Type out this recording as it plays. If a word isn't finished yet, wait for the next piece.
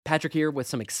Patrick here with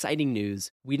some exciting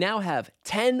news. We now have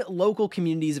 10 local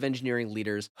communities of engineering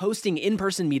leaders hosting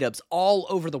in-person meetups all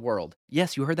over the world.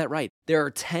 Yes, you heard that right. There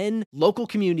are 10 local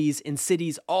communities in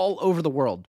cities all over the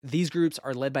world. These groups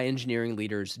are led by engineering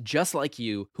leaders just like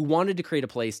you who wanted to create a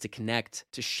place to connect,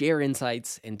 to share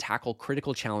insights, and tackle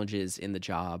critical challenges in the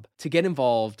job. To get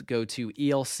involved, go to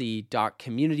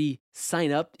elc.community.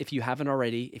 Sign up if you haven't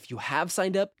already. If you have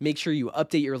signed up, make sure you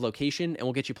update your location and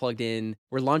we'll get you plugged in.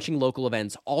 We're launching local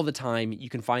events all the time. You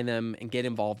can find them and get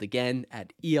involved again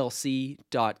at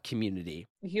elc.community.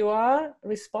 You are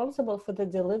responsible for the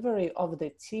delivery of the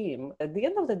team. At the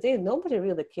end of the day, nobody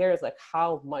really cares like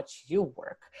how much you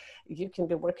work. You can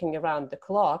be working around the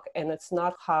clock and it's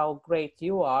not how great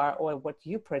you are or what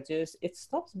you produce. It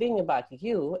stops being about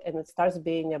you and it starts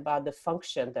being about the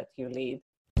function that you lead.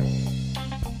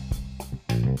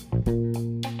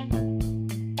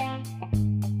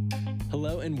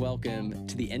 Hello and welcome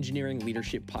to the Engineering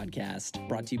Leadership Podcast,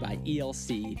 brought to you by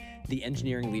ELC, the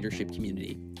Engineering Leadership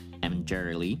Community. I'm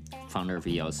Jerry Lee, founder of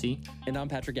ELC. And I'm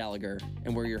Patrick Gallagher,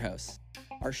 and we're your hosts.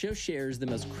 Our show shares the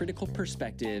most critical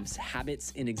perspectives,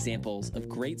 habits, and examples of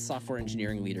great software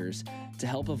engineering leaders to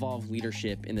help evolve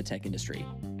leadership in the tech industry.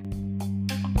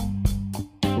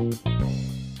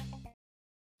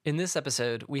 In this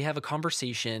episode, we have a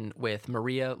conversation with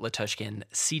Maria Latushkin,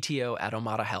 CTO at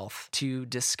Omada Health, to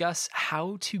discuss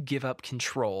how to give up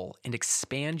control and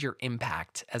expand your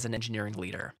impact as an engineering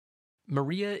leader.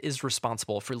 Maria is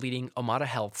responsible for leading Omada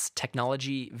Health's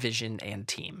technology, vision, and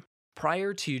team.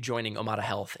 Prior to joining Omada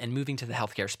Health and moving to the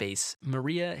healthcare space,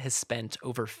 Maria has spent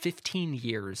over 15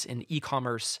 years in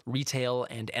e-commerce, retail,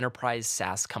 and enterprise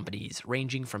SaaS companies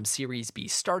ranging from Series B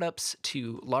startups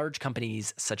to large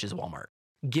companies such as Walmart.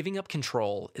 Giving up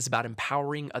control is about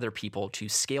empowering other people to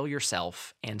scale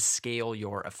yourself and scale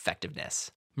your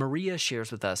effectiveness. Maria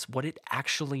shares with us what it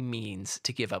actually means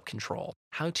to give up control,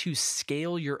 how to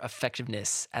scale your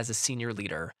effectiveness as a senior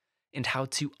leader, and how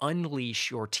to unleash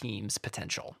your team's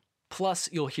potential. Plus,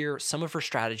 you'll hear some of her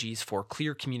strategies for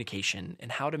clear communication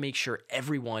and how to make sure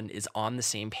everyone is on the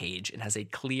same page and has a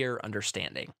clear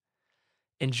understanding.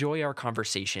 Enjoy our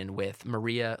conversation with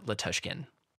Maria Latushkin.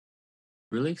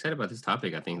 Really excited about this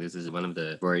topic. I think this is one of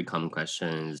the very common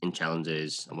questions and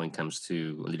challenges when it comes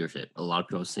to leadership. A lot of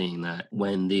people are saying that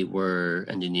when they were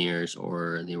engineers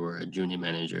or they were a junior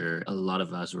manager, a lot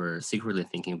of us were secretly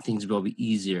thinking things will be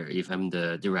easier if I'm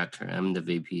the director, I'm the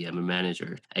VP, I'm a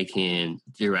manager. I can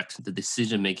direct the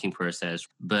decision-making process.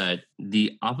 But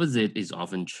the opposite is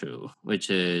often true, which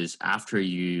is after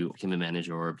you become a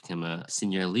manager or become a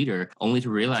senior leader, only to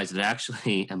realize that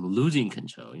actually I'm losing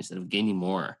control instead of gaining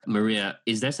more. Maria,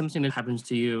 is that something that happens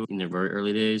to you in the very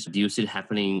early days? Do you see it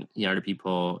happening in other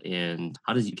people? And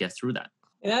how did you get through that?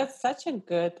 That's such a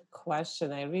good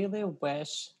question. I really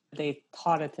wish they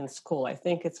taught it in school. I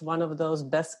think it's one of those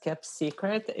best kept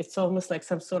secret. It's almost like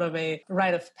some sort of a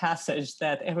rite of passage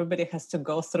that everybody has to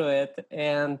go through it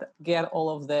and get all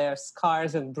of their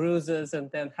scars and bruises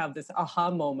and then have this aha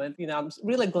moment. I'm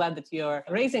really glad that you're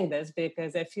raising this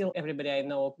because I feel everybody I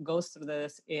know goes through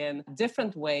this in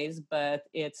different ways, but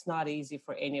it's not easy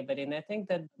for anybody. And I think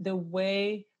that the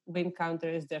way we encounter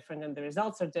is different and the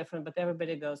results are different, but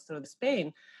everybody goes through this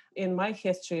pain. In my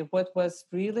history, what was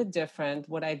really different,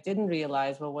 what I didn't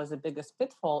realize, what was the biggest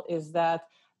pitfall, is that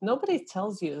nobody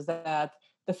tells you that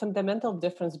the fundamental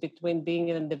difference between being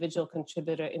an individual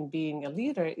contributor and being a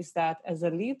leader is that as a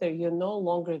leader, you're no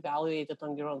longer evaluated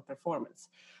on your own performance.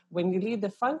 When you lead the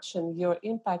function, your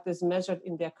impact is measured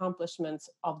in the accomplishments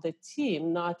of the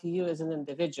team, not you as an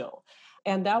individual.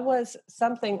 And that was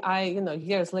something I,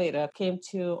 years later came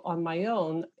to on my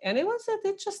own. And it was an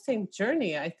interesting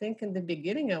journey. I think in the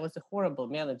beginning, I was a horrible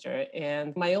manager.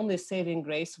 And my only saving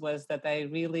grace was that I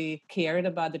really cared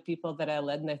about the people that I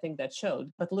led. And I think that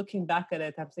showed. But looking back at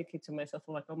it, I'm thinking to myself,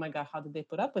 like, oh my God, how did they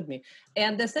put up with me?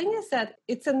 And the thing is that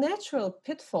it's a natural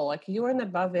pitfall. Like you're an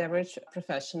above average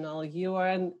professional. You are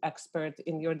an expert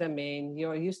in your domain.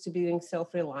 You're used to being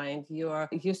self-reliant. You're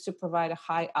used to provide a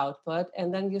high output.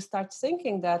 And then you start thinking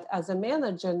that as a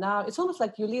manager now, it's almost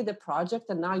like you lead a project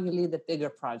and now you lead a bigger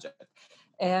project.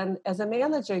 And as a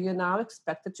manager, you're now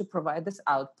expected to provide this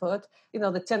output, the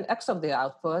 10x of the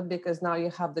output, because now you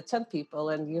have the 10 people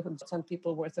and you have 10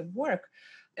 people worth of work.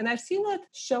 And I've seen it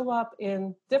show up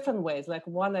in different ways. Like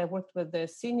one, I worked with the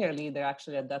senior leader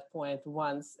actually at that point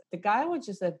once. The guy would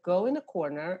just go in a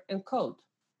corner and code.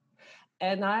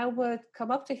 And I would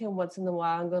come up to him once in a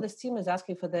while and go, this team is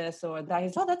asking for this or that.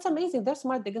 He's, oh, that's amazing. They're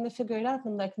smart. They're going to figure it out.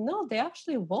 And I'm like, no, they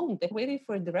actually won't. They're waiting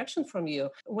for a direction from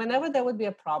you. Whenever there would be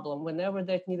a problem, whenever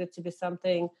there needed to be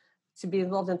something to be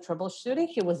involved in troubleshooting,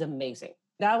 he was amazing.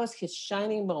 That was his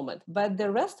shining moment. But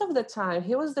the rest of the time,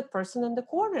 he was the person in the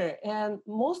corner. And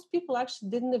most people actually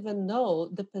didn't even know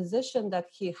the position that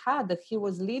he had, that he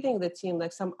was leading the team,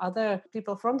 like some other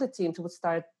people from the team would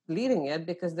start leading it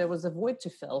because there was a void to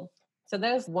fill. So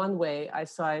there's one way I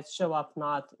saw it show up,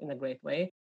 not in a great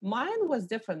way. Mine was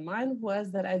different. Mine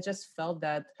was that I just felt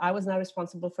that I was not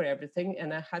responsible for everything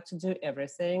and I had to do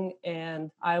everything.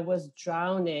 And I was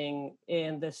drowning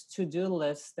in this to-do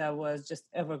list that was just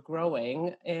ever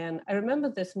growing. And I remember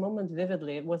this moment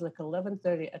vividly. It was like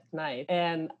 11:30 at night.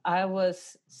 And I was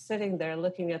sitting there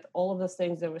looking at all of the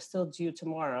things that were still due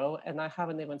tomorrow. And I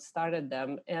haven't even started them.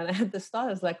 And at the start,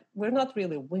 I was like, we're not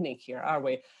really winning here, are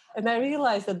we? And I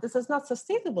realized that this is not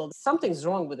sustainable. Something's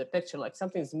wrong with the picture, like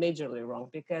something's majorly wrong,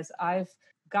 because I've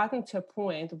gotten to a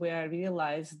point where I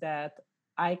realized that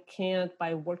I can't,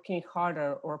 by working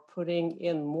harder or putting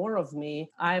in more of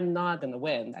me, I'm not going to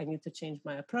win. I need to change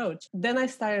my approach. Then I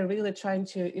started really trying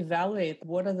to evaluate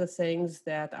what are the things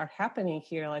that are happening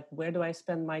here? Like, where do I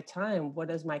spend my time? What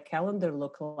does my calendar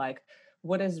look like?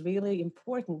 What is really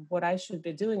important, what I should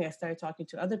be doing. I started talking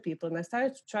to other people and I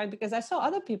started to try, because I saw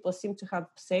other people seem to have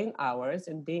sane hours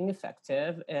and being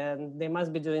effective, and they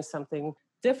must be doing something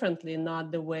differently,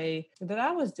 not the way that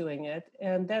I was doing it.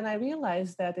 And then I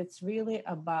realized that it's really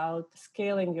about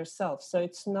scaling yourself. So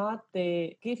it's not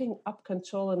the giving up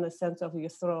control in the sense of you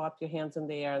throw up your hands in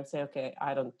the air and say, okay,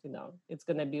 I don't, it's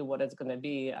going to be what it's going to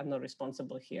be. I'm not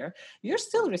responsible here. You're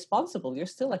still responsible. You're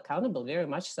still accountable, very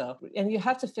much so. And you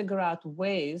have to figure out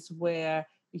ways where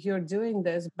you're doing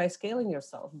this by scaling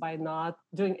yourself, by not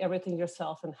doing everything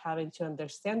yourself and having to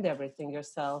understand everything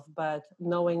yourself, but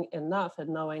knowing enough and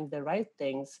knowing the right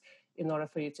things in order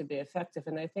for you to be effective.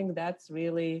 And I think that's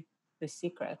really the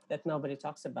secret that nobody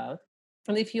talks about.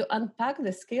 And if you unpack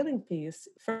the scaling piece,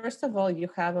 first of all, you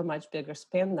have a much bigger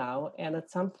span now. And at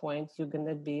some point, you're going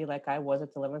to be like I was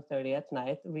at 11:30 at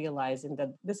night, realizing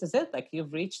that this is it. Like,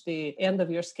 you've reached the end of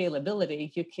your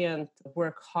scalability. You can't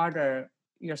work harder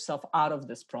yourself out of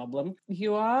this problem.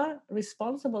 You are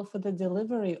responsible for the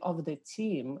delivery of the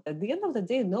team. At the end of the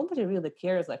day, nobody really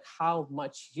cares like how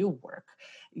much you work.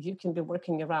 You can be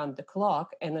working around the clock,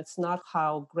 and it's not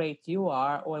how great you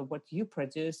are or what you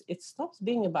produce. It stops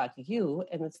being about you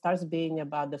and it starts being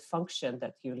about the function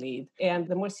that you lead. And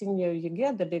the more senior you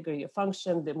get, the bigger your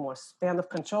function, the more span of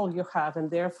control you have. And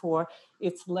therefore,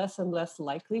 it's less and less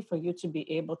likely for you to be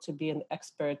able to be an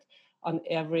expert on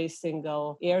every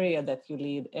single area that you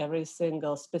lead, every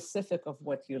single specific of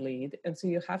what you lead. And so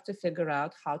you have to figure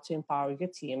out how to empower your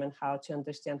team and how to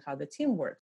understand how the team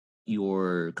works.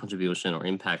 Your contribution or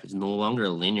impact is no longer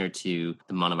linear to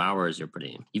the amount of hours you're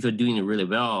putting in. If you're doing it really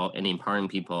well and empowering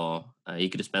people, you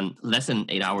could spend less than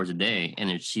 8 hours a day and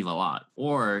achieve a lot.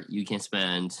 Or you can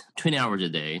spend 20 hours a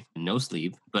day, no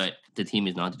sleep, but the team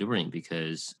is not delivering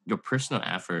because your personal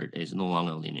effort is no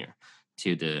longer linear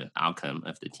to the outcome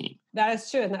of the team. That is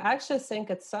true. And I actually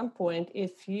think at some point,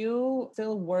 if you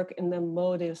still work in the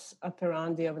modus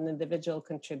operandi of an individual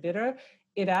contributor,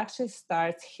 it actually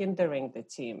starts hindering the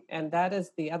team. And that is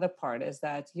the other part, is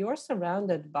that you're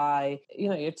surrounded by,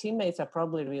 your teammates are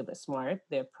probably really smart.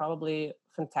 They're probably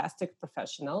fantastic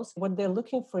professionals. What they're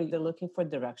looking for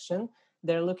direction.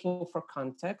 They're looking for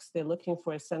context. They're looking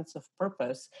for a sense of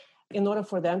purpose in order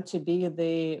for them to be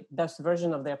the best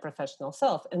version of their professional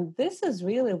self. And this is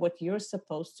really what you're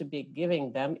supposed to be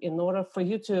giving them in order for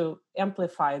you to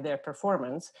amplify their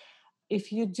performance.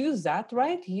 If you do that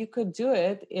right, you could do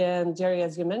it. And Jerry,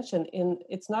 as you mentioned,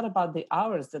 it's not about the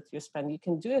hours that you spend. You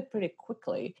can do it pretty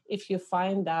quickly if you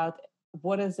find out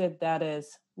what is it that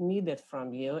is needed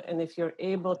from you. And if you're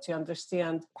able to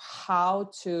understand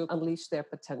how to unleash their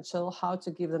potential, how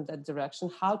to give them that direction,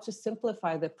 how to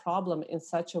simplify the problem in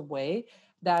such a way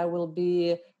that will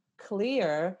be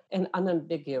clear and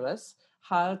unambiguous,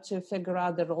 how to figure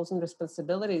out the roles and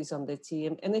responsibilities on the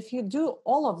team. And if you do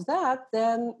all of that,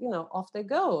 then, off they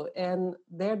go and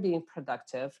they're being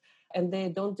productive and they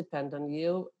don't depend on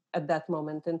you at that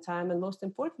moment in time. And most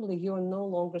importantly, you're no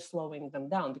longer slowing them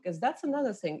down, because that's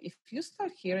another thing. If you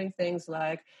start hearing things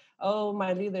like, oh,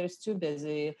 my leader is too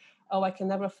busy, oh, I can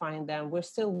never find them, we're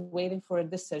still waiting for a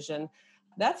decision,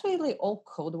 that's really all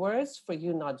code words for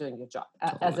you not doing your job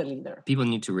as a leader. People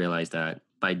need to realize that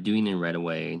by doing it right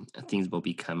away, things will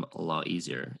become a lot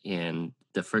easier. And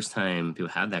the first time people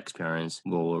have that experience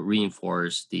will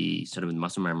reinforce the sort of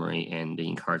muscle memory and they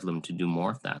encourage them to do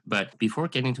more of that. But before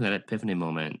getting to that epiphany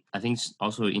moment, I think it's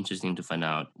also interesting to find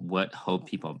out what hold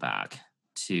people back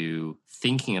to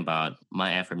thinking about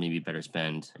my effort may be better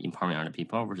spent empowering other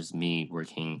people versus me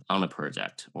working on a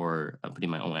project or putting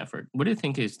my own effort. What do you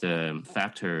think is the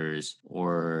factors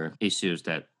or issues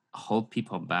that hold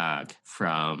people back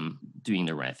from doing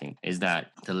the right thing? Is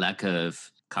that the lack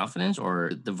of confidence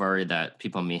or the worry that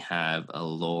people may have a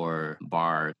lower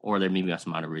bar, or there may be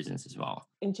some other reasons as well?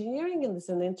 Engineering is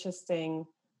an interesting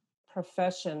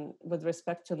profession with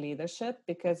respect to leadership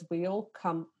because we all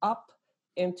come up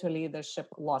into leadership,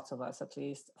 lots of us at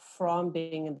least, from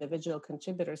being individual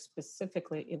contributors,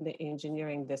 specifically in the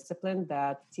engineering discipline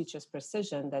that teaches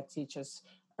precision, that teaches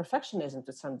perfectionism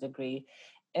to some degree.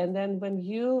 And then when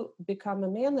you become a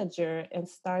manager and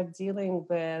start dealing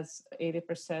with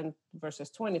 80% versus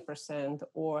 20%,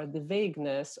 or the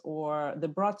vagueness, or the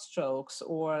broad strokes,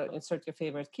 or insert your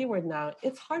favorite keyword now,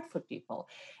 it's hard for people.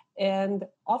 And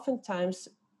oftentimes,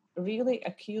 really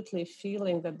acutely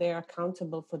feeling that they are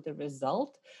accountable for the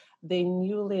result, the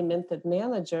newly minted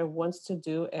manager wants to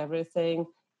do everything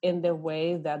in the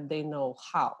way that they know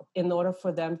how, in order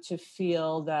for them to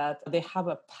feel that they have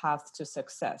a path to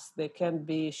success. They can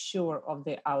be sure of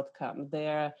the outcome.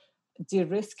 They're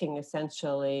de-risking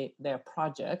essentially their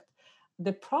project.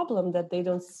 The problem that they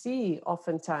don't see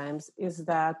oftentimes is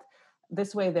that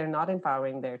this way they're not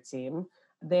empowering their team.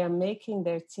 They're making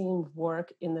their team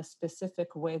work in a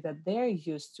specific way that they're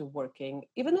used to working,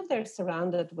 even if they're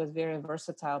surrounded with very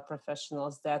versatile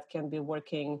professionals that can be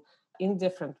working in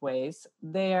different ways.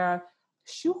 They're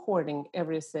shoehorning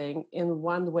everything in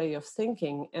one way of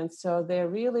thinking. And so they're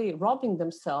really robbing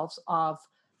themselves of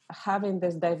having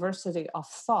this diversity of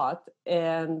thought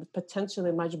and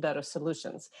potentially much better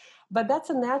solutions. But it's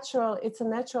a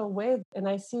natural way. And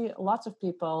I see lots of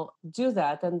people do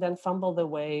that and then fumble their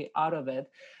way out of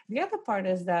it. The other part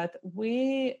is that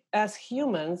we, as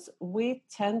humans, we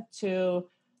tend to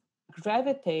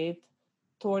gravitate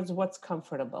towards what's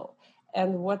comfortable.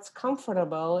 And what's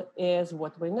comfortable is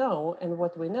what we know. And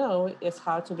what we know is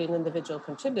how to be an individual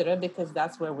contributor, because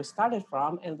that's where we started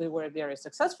from. And we were a very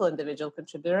successful individual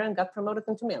contributor and got promoted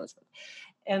into management.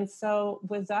 And so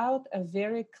without a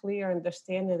very clear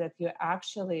understanding that you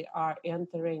actually are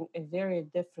entering a very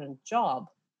different job,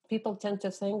 people tend to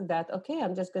think that, okay,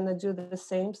 I'm just going to do the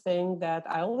same thing that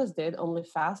I always did, only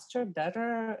faster,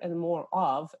 better, and more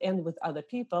of, and with other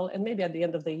people. And maybe at the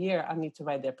end of the year, I need to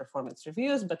write their performance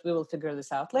reviews, but we will figure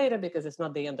this out later because it's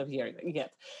not the end of year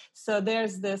yet. So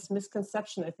there's this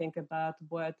misconception, I think, about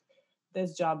what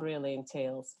this job really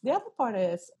entails. The other part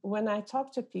is when I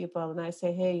talk to people and I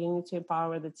say, hey, you need to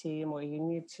empower the team, or you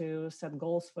need to set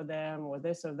goals for them, or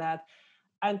this or that,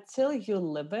 until you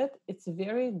live it, it's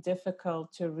very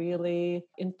difficult to really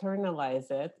internalize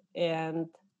it and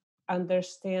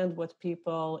understand what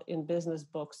people in business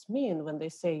books mean when they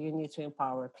say you need to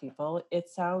empower people. It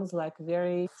sounds like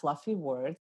very fluffy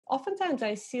words. Oftentimes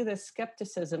I see the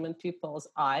skepticism in people's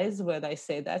eyes when I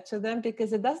say that to them,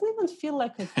 because it doesn't even feel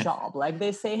like a job. Like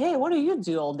they say, hey, what do you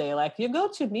do all day? Like you go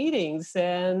to meetings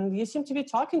and you seem to be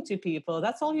talking to people.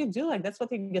 That's all you do. Like that's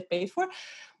what you get paid for.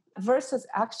 Versus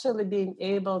actually being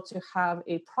able to have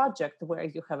a project where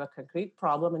you have a concrete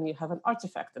problem and you have an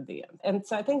artifact at the end. And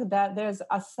so I think that there's,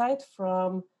 aside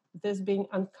from this being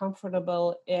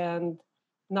uncomfortable and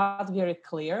not very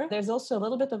clear, there's also a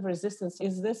little bit of resistance.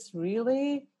 Is this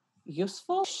really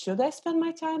useful? Should I spend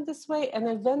my time this way? And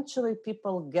eventually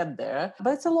people get there,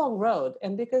 but it's a long road.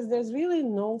 And because there's really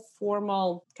no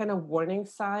formal kind of warning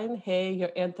sign, hey,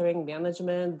 you're entering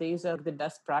management, these are the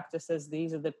best practices,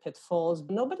 these are the pitfalls.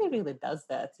 Nobody really does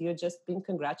that. You're just being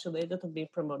congratulated on being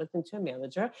promoted into a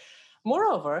manager.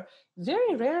 Moreover,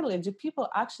 very rarely do people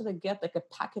actually get like a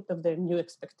packet of their new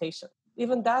expectation.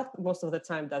 Even that most of the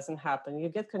time doesn't happen. You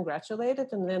get congratulated,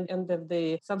 and then end of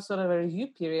some sort of a review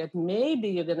period, maybe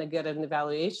you're going to get an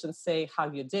evaluation, say how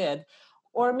you did,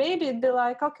 or maybe it'd be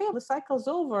like, okay, the cycle's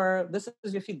over. This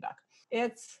is your feedback.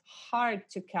 It's hard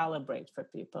to calibrate for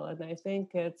people. And I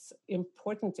think it's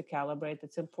important to calibrate.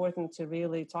 It's important to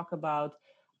really talk about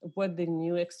what the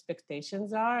new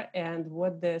expectations are and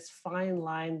what this fine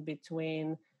line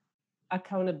between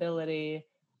accountability,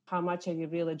 how much are you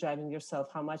really driving yourself?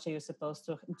 How much are you supposed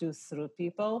to do through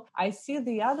people? I see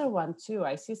the other one too.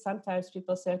 I see sometimes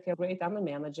people say, okay, great, I'm a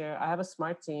manager. I have a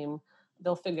smart team.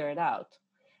 They'll figure it out.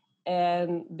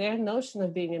 And their notion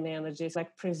of being a manager is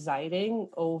like presiding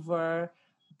over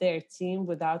their team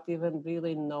without even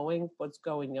really knowing what's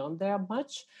going on there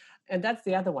much. And that's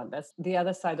the other one. That's the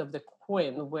other side of the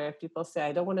coin, where people say,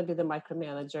 I don't want to be the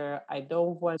micromanager. I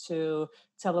don't want to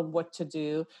tell them what to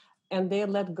do. And they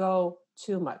let go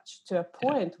too much to a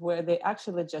point where they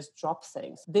actually just drop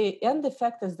things. The end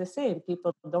effect is the same.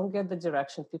 People don't get the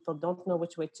direction. People don't know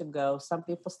which way to go. Some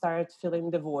people start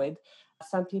filling the void.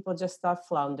 Some people just start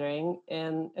floundering.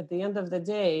 And at the end of the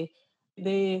day,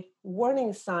 The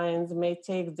warning signs may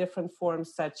take different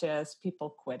forms, such as people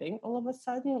quitting all of a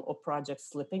sudden, or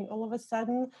projects slipping all of a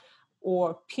sudden,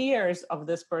 or peers of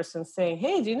this person saying,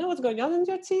 hey, do you know what's going on in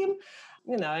your team?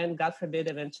 And God forbid,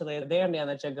 eventually their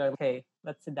manager going, okay,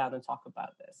 let's sit down and talk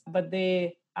about this. But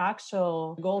the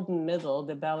actual golden middle,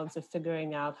 the balance of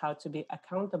figuring out how to be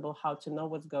accountable, how to know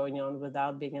what's going on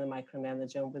without being a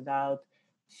micromanager, without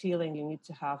feeling you need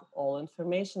to have all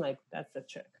information, like that's the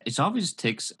trick. It always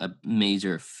takes a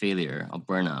major failure or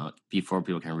burnout before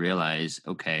people can realize,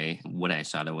 okay, what I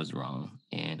thought was wrong,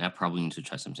 and I probably need to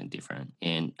try something different.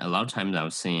 And a lot of times I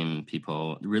was seeing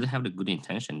people really have the good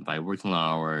intention by working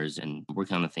long hours and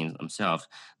working on the things themselves.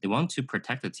 They want to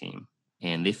protect the team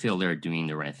and they feel they're doing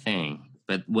the right thing.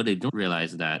 But what they don't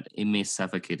realize is that it may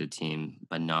suffocate the team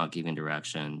by not giving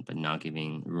direction, but not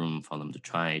giving room for them to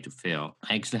try to fail.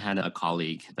 I actually had a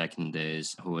colleague back in the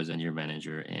days who was a engineer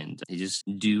manager, and he just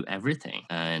do everything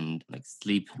and like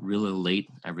sleep really late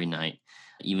every night,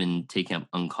 even taking up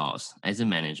on calls. As a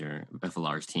manager of a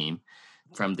large team,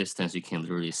 from distance, you can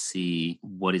literally see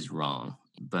what is wrong.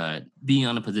 But being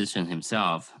on a position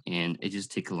himself, and it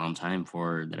just takes a long time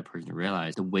for that person to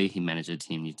realize the way he managed the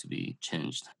team needs to be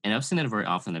changed. And I've seen that very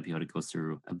often, that people go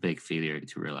through a big failure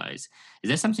to realize. Is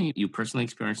that something you personally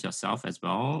experienced yourself as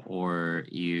well? Or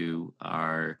you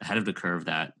are ahead of the curve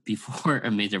that before a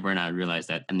major burnout, realize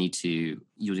that I need to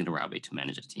using the right way to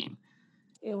manage a team?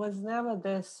 It was never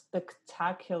this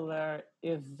spectacular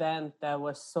event that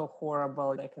was so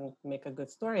horrible I can make a good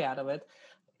story out of it.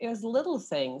 It was little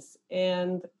things.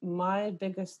 And my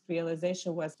biggest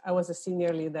realization was I was a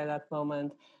senior leader at that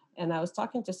moment. And I was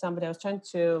talking to somebody, I was trying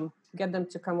to get them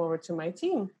to come over to my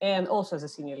team, and also as a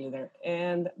senior leader.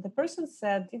 And the person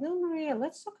said, Maria,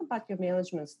 let's talk about your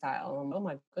management style. Oh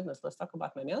my goodness, let's talk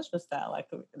about my management style. Like,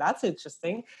 that's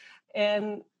interesting.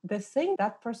 And the thing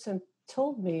that person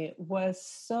told me was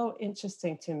so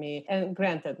interesting to me. And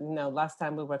granted, last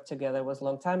time we worked together was a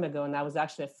long time ago, and I was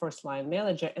actually a first line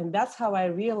manager. And that's how I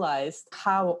realized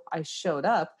how I showed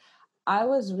up. I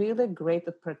was really great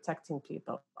at protecting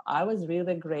people. I was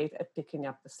really great at picking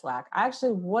up the slack. I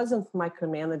actually wasn't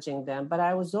micromanaging them, but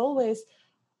I was always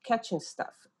catching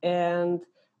stuff. And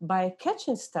by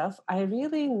catching stuff, I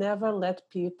really never let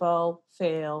people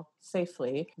fail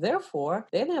safely. Therefore,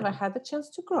 they never had the chance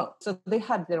to grow. So they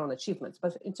had their own achievements.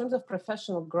 But in terms of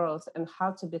professional growth and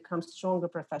how to become stronger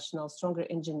professionals, stronger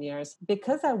engineers,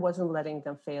 because I wasn't letting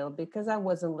them fail, because I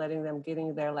wasn't letting them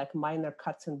getting their like minor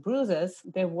cuts and bruises,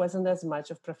 there wasn't as much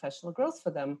of professional growth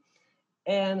for them.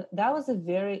 And that was a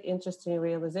very interesting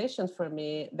realization for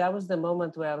me. That was the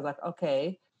moment where I was like,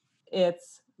 okay,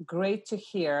 it's great to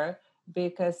hear,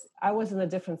 because I was in a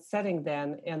different setting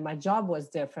then and my job was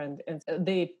different. And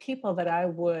the people that I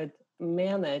would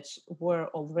manage were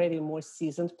already more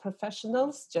seasoned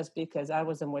professionals, just because I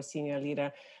was a more senior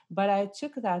leader. But I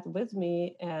took that with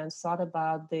me and thought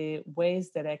about the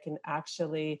ways that I can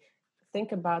actually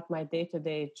think about my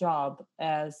day-to-day job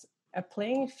as a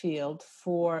playing field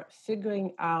for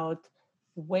figuring out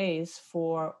ways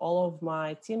for all of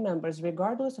my team members,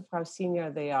 regardless of how senior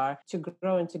they are, to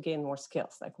grow and to gain more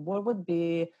skills. Like, what would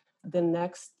be the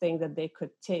next thing that they could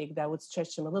take that would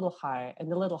stretch them a little higher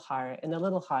and a little higher and a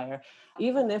little higher,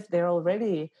 even if they're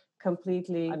already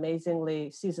completely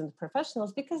amazingly seasoned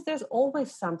professionals, because there's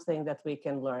always something that we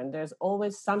can learn. There's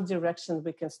always some direction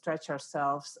we can stretch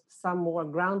ourselves, some more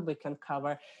ground we can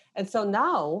cover. And so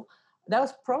now that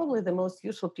was probably the most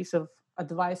useful piece of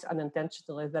advice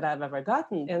unintentionally that I've ever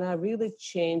gotten. And I really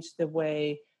changed the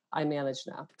way I manage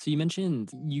now. So you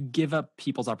mentioned you give up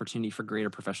people's opportunity for greater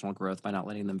professional growth by not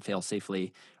letting them fail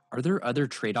safely. Are there other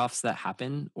trade-offs that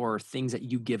happen or things that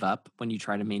you give up when you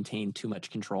try to maintain too much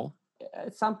control?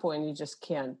 At some point, you just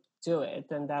can't do it.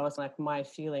 And that was like my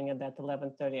feeling at that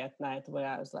 11:30 at night, where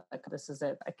I was like, this is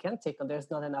it. I can't take it.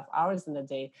 There's not enough hours in the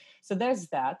day. So there's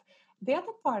that. The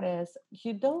other part is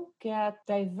you don't get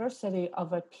diversity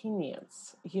of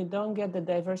opinions. You don't get the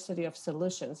diversity of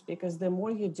solutions, because the more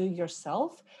you do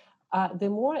yourself, the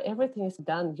more everything is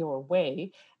done your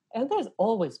way. And there's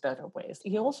always better ways.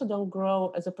 You also don't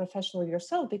grow as a professional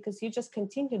yourself because you just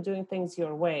continue doing things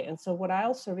your way. And so what I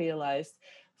also realized,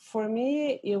 for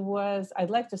me, it was, I'd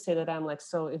like to say that I'm like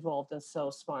so evolved and so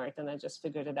smart, and I just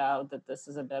figured it out that this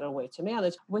is a better way to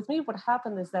manage. With me, what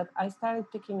happened is that I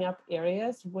started picking up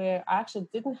areas where I actually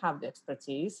didn't have the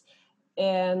expertise,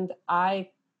 and I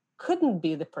couldn't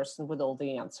be the person with all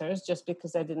the answers just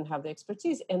because I didn't have the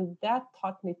expertise. And that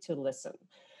taught me to listen.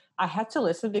 I had to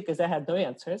listen because I had no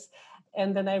answers.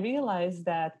 And then I realized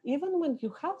that even when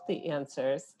you have the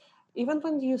answers, Even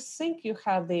when you think you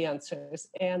have the answers,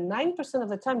 and 9% of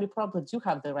the time you probably do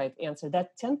have the right answer,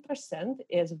 that 10%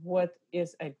 is what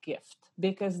is a gift,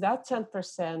 because that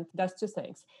 10% does two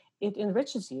things. It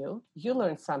enriches you. You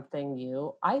learn something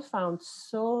new. I found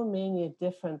so many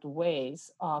different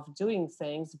ways of doing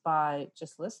things by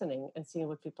just listening and seeing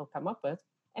what people come up with.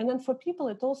 And then for people,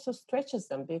 it also stretches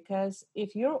them, because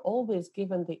if you're always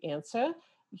given the answer,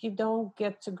 you don't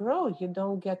get to grow, you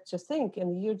don't get to think,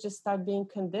 and you just start being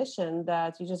conditioned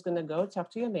that you're just going to go talk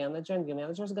to your manager and your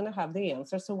manager is going to have the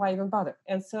answer. So why even bother?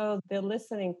 And so the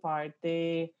listening part,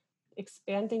 the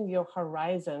expanding your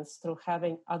horizons through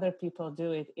having other people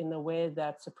do it in a way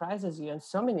that surprises you, and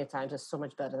so many times is so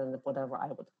much better than whatever I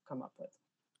would come up with.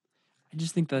 I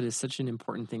just think that is such an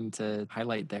important thing to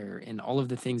highlight there. In all of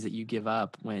the things that you give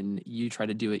up when you try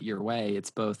to do it your way, it's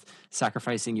both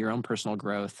sacrificing your own personal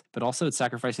growth, but also it's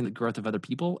sacrificing the growth of other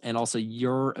people, and also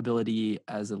your ability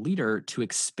as a leader to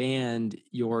expand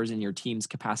yours and your team's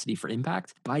capacity for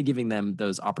impact by giving them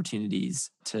those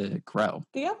opportunities to grow.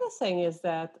 The other thing is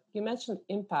that you mentioned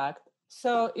impact.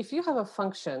 So if you have a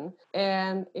function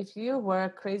and if you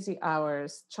work crazy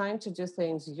hours trying to do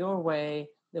things your way,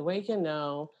 the way you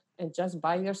know, and just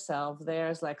by yourself,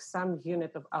 there's like some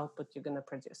unit of output you're going to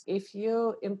produce. If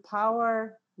you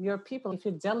empower your people, if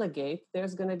you delegate,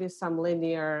 there's going to be some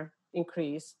linear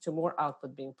increase to more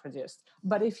output being produced.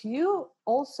 But if you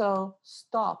also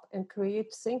stop and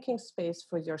create thinking space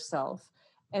for yourself,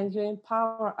 and you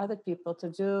empower other people to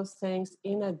do things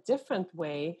in a different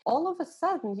way, all of a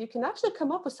sudden you can actually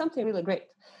come up with something really great.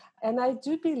 And I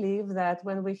do believe that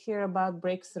when we hear about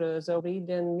breakthroughs or read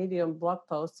in Medium blog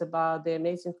posts about the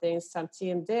amazing things some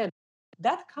team did,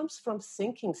 that comes from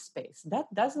thinking space. That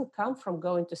doesn't come from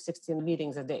going to 16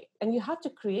 meetings a day. And you have to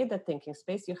create that thinking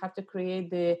space. You have to create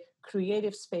the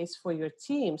creative space for your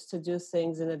teams to do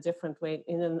things in a different way,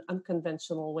 in an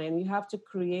unconventional way. And you have to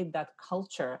create that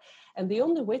culture. And the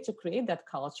only way to create that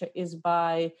culture is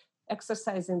by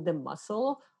exercising the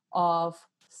muscle of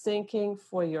thinking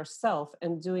for yourself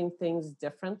and doing things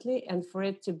differently, and for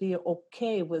it to be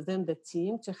okay within the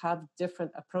team to have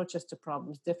different approaches to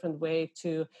problems, different way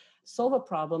to solve a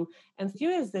problem, and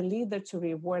you as the leader to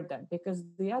reward that. Because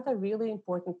the other really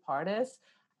important part is,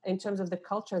 in terms of the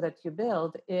culture that you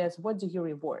build, is what do you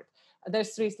reward? There's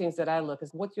three things that I look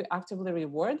at: what you actively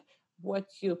reward, what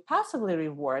you passively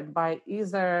reward by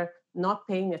either not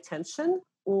paying attention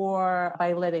or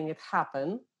by letting it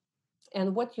happen,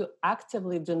 and what you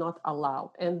actively do not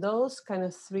allow. And those kind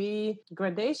of three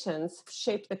gradations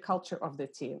shape the culture of the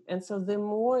team. And so the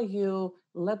more you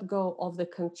let go of the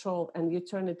control and you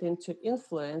turn it into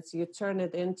influence, you turn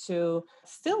it into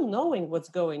still knowing what's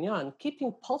going on,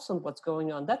 keeping pulse on what's going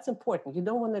on. That's important. You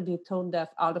don't want to be tone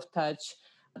deaf, out of touch,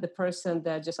 the person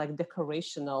that just like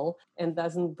decorational and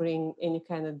doesn't bring any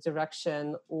kind of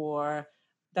direction or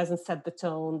doesn't set the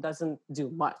tone, doesn't do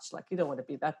much. Like, you don't want to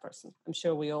be that person. I'm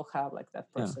sure we all have like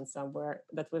that person somewhere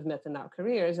that we've met in our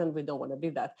careers, and we don't want to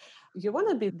be that. You want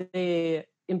to be the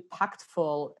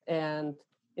impactful and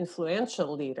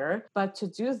influential leader, but to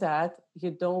do that,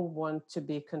 you don't want to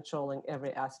be controlling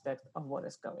every aspect of what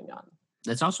is going on.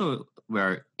 That's also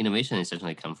where innovation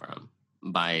essentially comes from,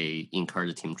 by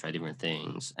encouraging the team to try different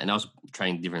things and also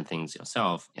trying different things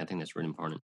yourself. I think that's really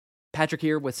important. Patrick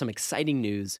here with some exciting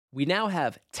news. We now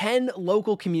have 10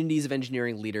 local communities of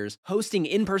engineering leaders hosting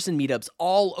in-person meetups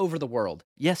all over the world.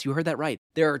 Yes, you heard that right.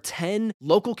 There are 10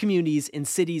 local communities in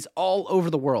cities all over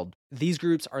the world. These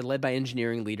groups are led by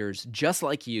engineering leaders just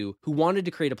like you who wanted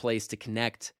to create a place to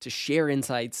connect, to share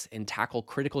insights, and tackle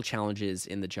critical challenges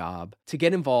in the job. To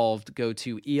get involved, go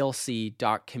to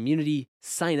elc.community.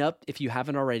 Sign up if you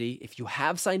haven't already. If you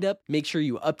have signed up, make sure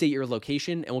you update your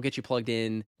location and we'll get you plugged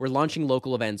in. We're launching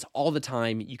local events all the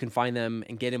time. You can find them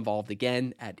and get involved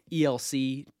again at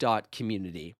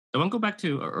elc.community. I want to go back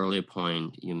to an earlier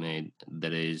point you made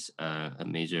that is a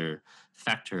major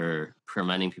factor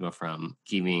preventing people from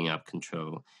giving up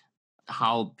control.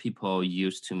 How people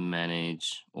used to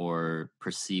manage or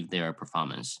perceive their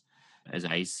performance. As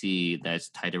I see, that's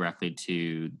tied directly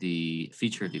to the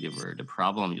feature delivered, the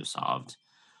problem you solved.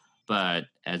 But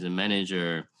as a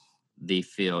manager, they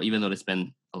feel, even though they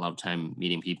spend a lot of time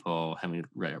meeting people, having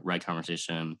right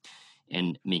conversation,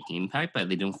 and making impact, but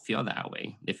they don't feel that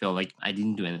way. They feel like, I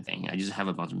didn't do anything. I just have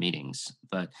a bunch of meetings.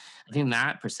 But I think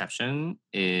that perception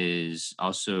is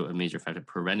also a major factor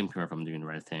preventing people from doing the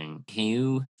right thing. Can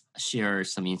you share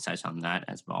some insights on that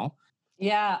as well?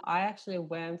 Yeah, I actually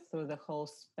went through the whole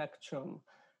spectrum.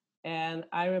 And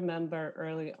I remember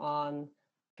early on,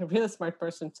 a really smart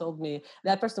person told me,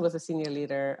 that person was a senior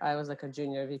leader. I was like a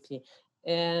junior VP.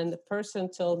 And the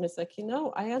person told me, it's like,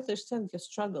 I understand your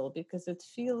struggle because it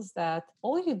feels that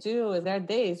all you do, there are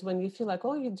days when you feel like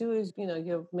all you do is,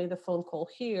 you made a phone call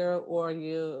here or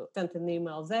you sent an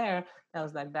email there. That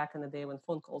was like back in the day when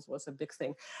phone calls was a big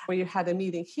thing, where you had a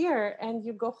meeting here and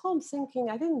you go home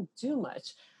thinking, I didn't do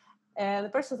much. And the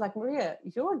person's like, Maria,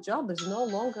 your job is no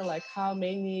longer like how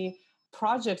many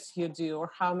projects you do or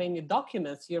how many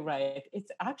documents you write. It's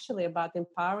actually about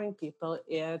empowering people.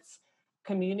 It's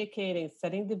communicating,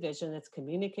 setting the vision, it's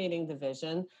communicating the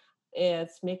vision,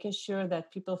 it's making sure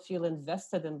that people feel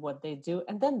invested in what they do,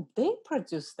 and then they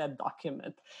produce that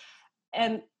document.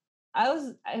 And I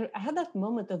had that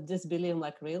moment of disbelief. I'm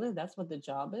like, really? That's what the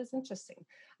job is? Interesting.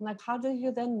 I'm like, how do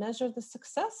you then measure the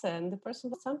success? And the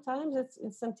person, sometimes it's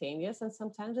instantaneous and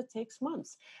sometimes it takes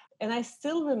months. And I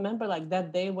still remember like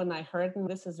that day when I heard, and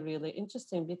this is really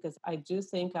interesting because I do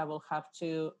think I will have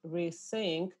to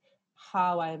rethink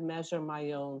how I measure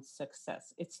my own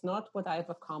success. It's not what I've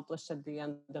accomplished at the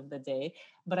end of the day,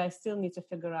 but I still need to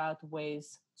figure out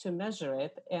ways to measure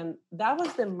it. And that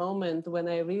was the moment when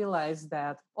I realized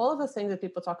that all of the things that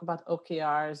people talk about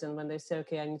OKRs, and when they say,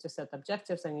 okay, I need to set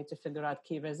objectives, I need to figure out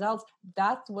key results,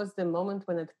 that was the moment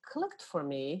when it clicked for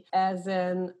me, as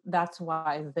in that's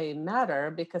why they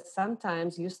matter, because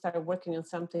sometimes you start working on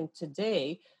something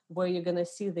today where you're going to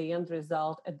see the end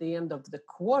result at the end of the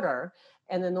quarter.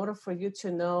 And in order for you to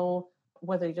know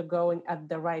whether you're going at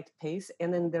the right pace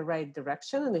and in the right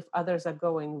direction, and if others are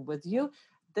going with you,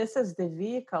 this is the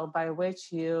vehicle by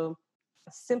which you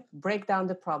break down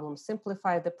the problem,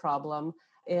 simplify the problem,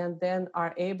 and then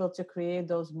are able to create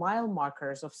those mile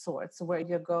markers of sorts where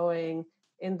you're going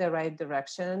in the right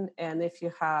direction. And if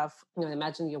you have,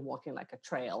 imagine you're walking like a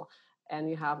trail and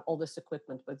you have all this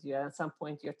equipment with you, and at some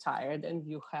point you're tired and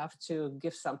you have to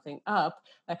give something up.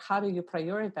 Like, how do you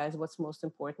prioritize what's most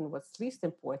important, what's least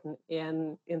important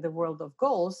in the world of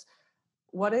goals?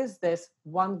 What is this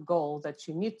one goal that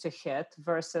you need to hit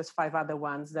versus 5 other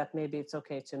ones that maybe it's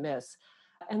okay to miss?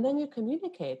 And then you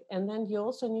communicate. And then you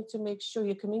also need to make sure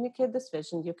you communicate this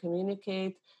vision, you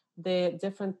communicate the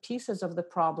different pieces of the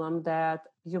problem that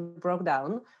you broke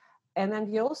down. And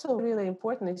then you also, really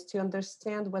important is to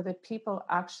understand whether people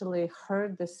actually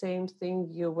heard the same thing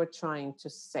you were trying to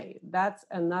say. That's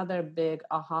another big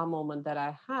aha moment that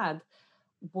I had,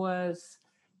 was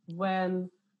when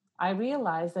I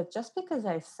realized that just because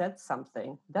I said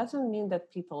something doesn't mean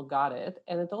that people got it.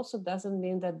 And it also doesn't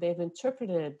mean that they've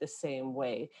interpreted it the same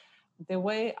way. The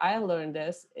way I learned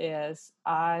this is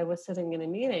I was sitting in a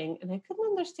meeting and I couldn't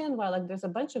understand why, like, there's a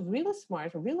bunch of really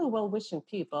smart, really well-wishing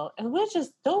people and we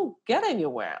just don't get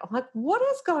anywhere. I'm like, what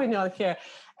is going on here?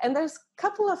 And there's a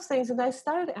couple of things. And I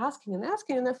started asking and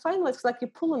asking. And then finally, it's like you're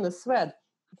pulling a thread.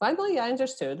 Finally, I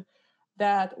understood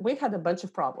that we had a bunch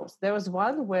of problems. There was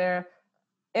one where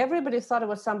everybody thought it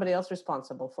was somebody else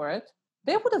responsible for it.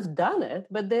 They would have done it,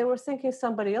 but they were thinking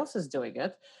somebody else is doing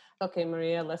it. Okay,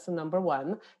 Maria, lesson number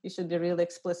 1, you should be really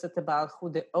explicit about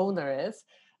who the owner is.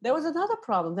 There was another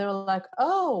problem. They were like,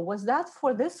 oh, was that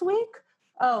for this week?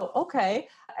 Oh, okay.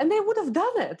 And they would have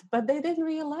done it, but they didn't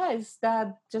realize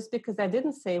that just because I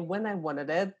didn't say when I wanted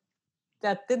it,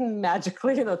 that didn't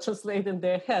magically, translate in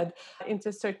their head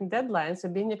into certain deadlines. So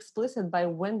being explicit by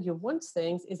when you want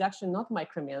things is actually not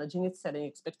micromanaging, it's setting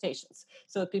expectations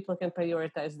so that people can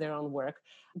prioritize their own work.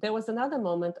 There was another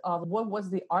moment of what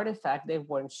was the artifact they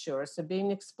weren't sure. So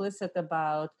being explicit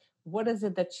about what is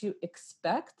it that you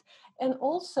expect. And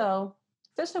also,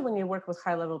 especially when you work with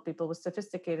high-level people, with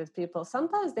sophisticated people,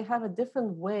 sometimes they have a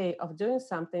different way of doing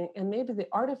something, and maybe the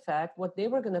artifact, what they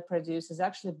were going to produce, is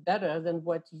actually better than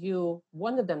what you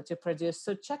wanted them to produce.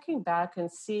 So checking back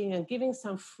and seeing and giving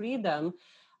some freedom,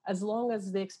 as long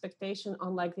as the expectation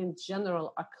on, like, in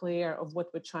general, are clear of what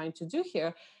we're trying to do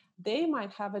here, they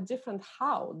might have a different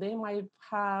how. They might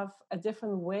have a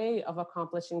different way of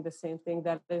accomplishing the same thing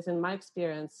that is, in my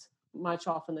experience, much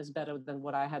often is better than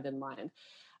what I had in mind.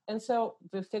 And so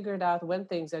we figured out when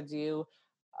things are due,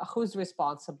 who's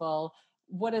responsible,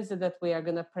 what is it that we are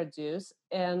going to produce.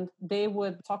 And they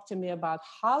would talk to me about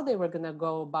how they were going to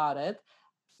go about it.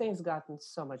 Things gotten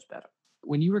so much better.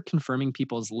 When you were confirming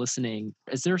people's listening,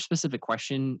 is there a specific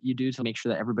question you do to make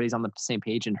sure that everybody's on the same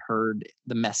page and heard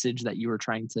the message that you were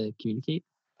trying to communicate?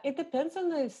 It depends on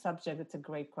the subject. It's a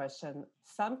great question.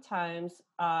 Sometimes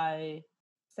I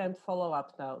send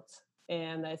follow-up notes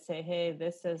and I say, hey,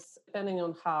 this is, depending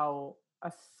on how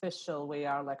official we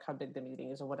are, like how big the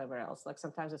meeting is or whatever else. Like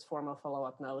sometimes it's formal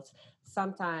follow-up notes.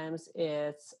 Sometimes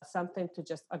it's something to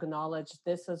just acknowledge,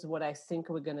 this is what I think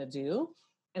we're going to do,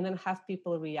 and then have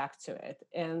people react to it.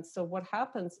 And so what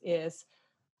happens is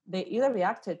they either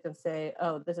react to it and say,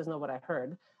 oh, this is not what I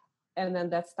heard, And then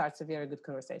that starts a very good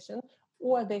conversation.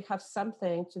 Or they have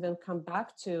something to then come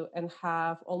back to and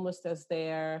have almost as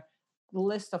their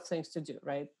list of things to do,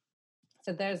 right?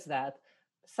 So there's that.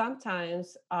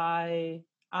 Sometimes I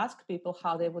ask people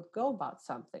how they would go about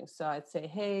something. So I'd say,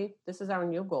 hey, this is our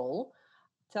new goal.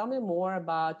 Tell me more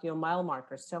about your mile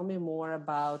markers. Tell me more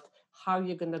about how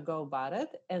you're going to go about it.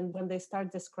 And when they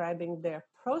start describing their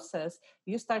process,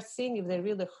 you start seeing if they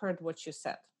really heard what you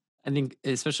said. I think,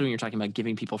 especially when you're talking about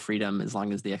giving people freedom as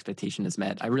long as the expectation is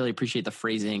met, I really appreciate the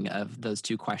phrasing of those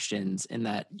two questions in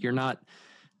that you're not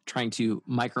trying to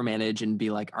micromanage and be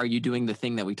like, are you doing the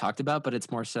thing that we talked about? But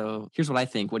it's more so, here's what I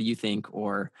think. What do you think?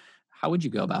 Or how would you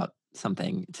go about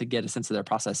something, to get a sense of their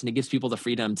process? And it gives people the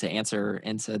freedom to answer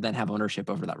and to then have ownership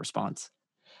over that response.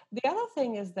 The other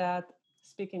thing is that,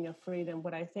 speaking of freedom,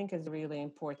 what I think is really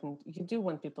important, you do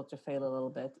want people to fail a little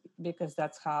bit, because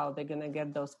that's how they're going to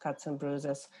get those cuts and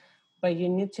bruises. But you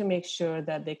need to make sure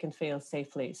that they can fail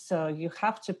safely. So you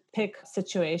have to pick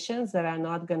situations that are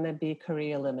not going to be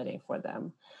career limiting for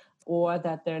them, or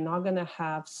that they're not going to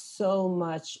have so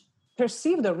much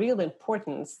perceive the real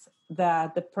importance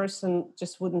that the person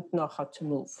just wouldn't know how to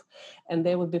move. And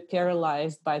they would be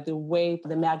paralyzed by the weight,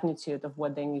 the magnitude of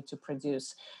what they need to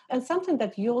produce. And something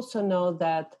that you also know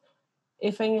that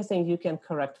if anything, you can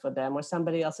correct for them, or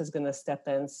somebody else is going to step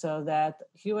in, so that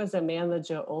you as a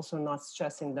manager also not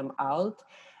stressing them out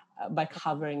by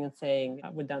hovering and saying,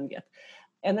 we're done yet.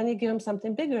 And then you give them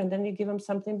something bigger, and then you give them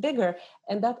something bigger.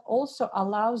 And that also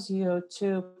allows you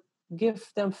to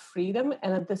give them freedom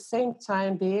and at the same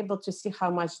time be able to see how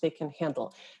much they can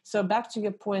handle. So back to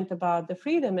your point about the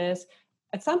freedom is,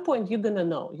 at some point, you're going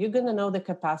to know the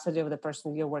capacity of the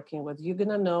person you're working with. You're going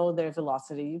to know their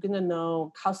velocity. You're going to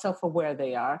know how self-aware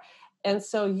they are. And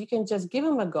so you can just give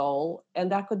them a goal,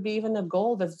 and that could be even a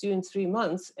goal that's due in 3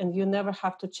 months, and you never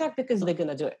have to check because they're going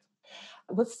to do it.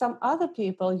 With some other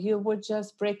people, you would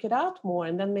just break it out more.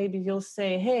 And then maybe you'll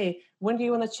say, hey, when do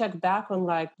you want to check back on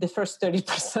like the first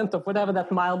 30% of whatever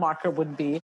that mile marker would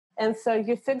be? And so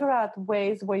you figure out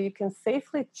ways where you can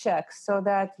safely check so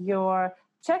that your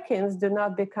check-ins do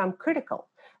not become critical.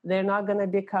 They're not going to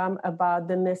become about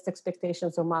the missed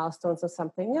expectations or milestones or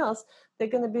something else. They're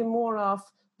going to be more of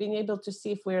being able to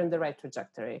see if we're in the right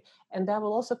trajectory. And that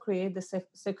will also create the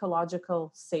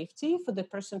psychological safety for the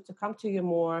person to come to you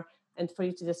more and for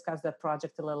you to discuss that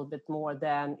project a little bit more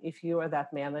than if you are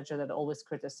that manager that always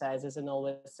criticizes and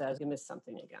always says you missed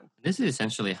something again. This is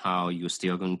essentially how you're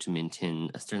still going to maintain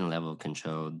a certain level of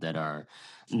control that are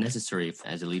necessary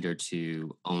as a leader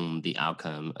to own the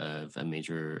outcome of a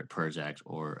major project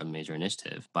or a major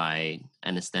initiative by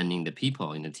understanding the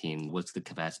people in the team, what's the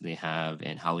capacity they have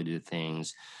and how they do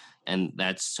things. And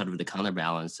that's sort of the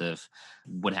counterbalance of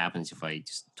what happens if I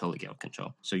just totally give up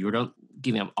control. So you're not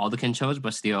giving up all the controls,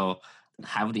 but still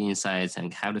have the insights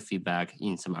and have the feedback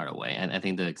in some other way. And I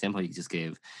think the example you just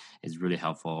gave is really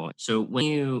helpful. So when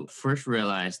you first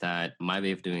realize that my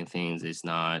way of doing things is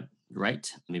not right,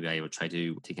 maybe I will try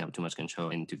to take up too much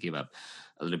control and to give up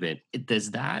a little bit.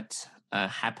 Does that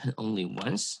happen only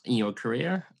once in your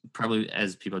career, probably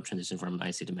as people transition from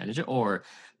IC to manager, or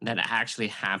that actually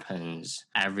happens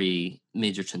every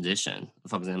major transition?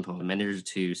 For example, manager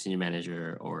to senior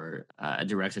manager or a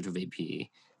director to VP.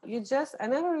 I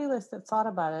never really thought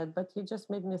about it, but you just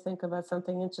made me think about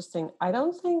something interesting. I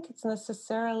don't think it's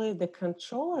necessarily the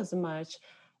control as much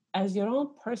as your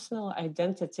own personal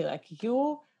identity. Like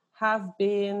you have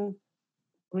been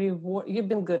you've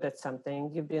been good at something,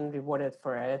 you've been rewarded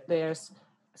for it. There's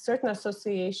a certain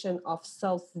association of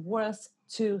self-worth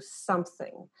to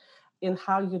something in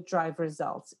how you drive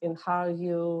results, in how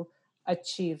you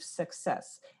achieve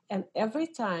success. And every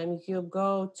time you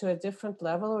go to a different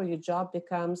level or your job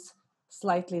becomes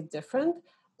slightly different,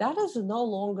 that is no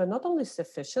longer not only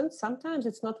sufficient, sometimes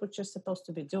it's not what you're supposed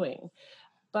to be doing.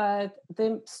 But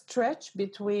the stretch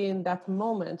between that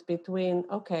moment between,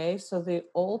 okay, so the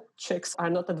old tricks are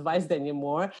not advised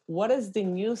anymore. What is the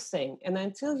new thing? And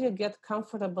until you get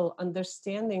comfortable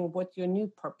understanding what your new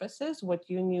purpose is, what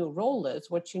your new role is,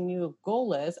 what your new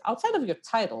goal is, outside of your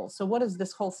title. So what is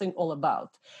this whole thing all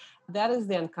about? That is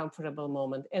the uncomfortable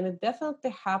moment. And it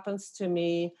definitely happens to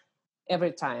me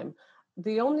every time.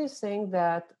 The only thing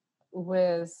that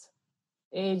with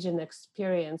age and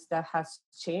experience that has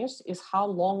changed is how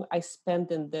long I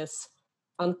spend in this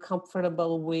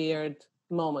uncomfortable, weird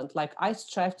moment. Like I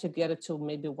strive to get it to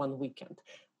maybe one weekend.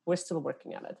 We're still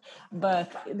working on it.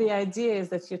 But the idea is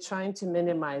that you're trying to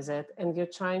minimize it and you're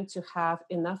trying to have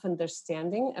enough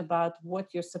understanding about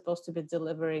what you're supposed to be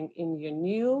delivering in your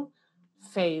new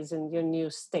phase, in your new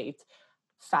state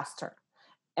faster.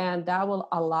 And that will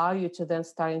allow you to then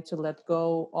starting to let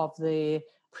go of the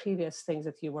previous things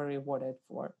that you were rewarded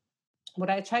for. What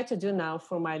I try to do now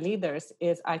for my leaders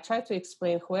is I try to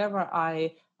explain whoever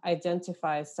I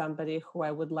identify as somebody who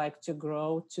I would like to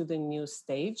grow to the new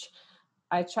stage.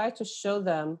 I try to show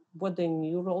them what the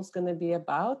new role is going to be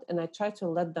about, and I try to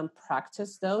let them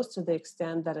practice those to the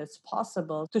extent that it's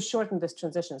possible to shorten this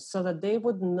transition so that they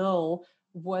would know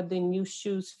what the new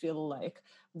shoes feel like,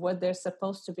 what they're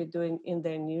supposed to be doing in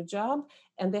their new job,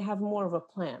 and they have more of a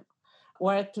plan,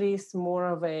 or at least more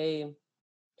of a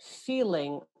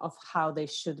feeling of how they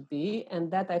should be.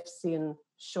 And that I've seen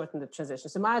shorten the transition.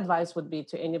 So my advice would be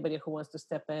to anybody who wants to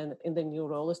step in the new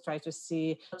role is try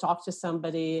to talk to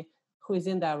somebody who is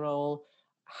in that role,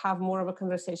 have more of a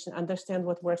conversation, understand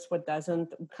what works, what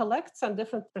doesn't, collect some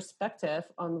different perspective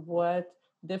on what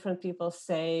different people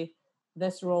say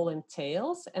this role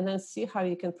entails, and then see how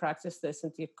you can practice this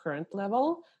into your current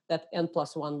level, that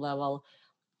N+1 level.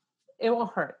 It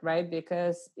won't hurt, right?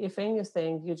 Because if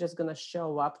anything, you're just going to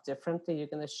show up differently. You're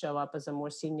going to show up as a more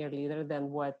senior leader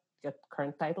than what your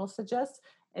current title suggests,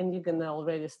 and you're going to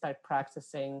already start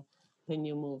practicing the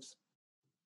new moves.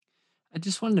 I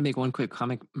just wanted to make one quick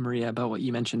comment, Maria, about what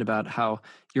you mentioned about how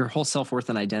your whole self-worth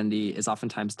and identity is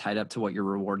oftentimes tied up to what you're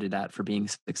rewarded at for being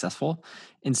successful.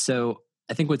 And so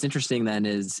I think what's interesting then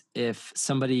is if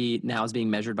somebody now is being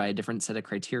measured by a different set of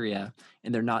criteria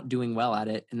and they're not doing well at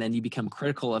it, and then you become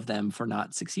critical of them for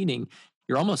not succeeding,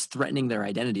 you're almost threatening their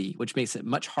identity, which makes it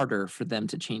much harder for them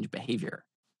to change behavior.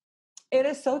 It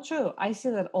is so true. I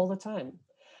see that all the time.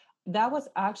 That was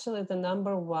actually the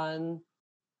number one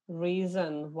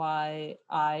reason why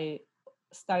I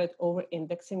started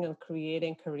over-indexing and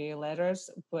creating career letters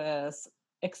with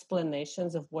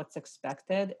explanations of what's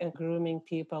expected and grooming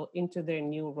people into their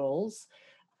new roles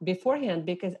beforehand,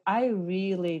 because I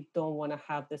really don't want to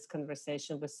have this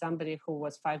conversation with somebody who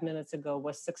was 5 minutes ago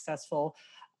was successful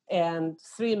and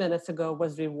 3 minutes ago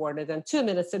was rewarded and 2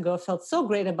 minutes ago felt so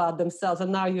great about themselves,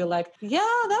 and now you're like, yeah,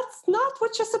 that's not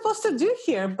what you're supposed to do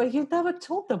here, but you never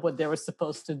told them what they were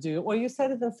supposed to do, or you said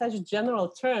it in such general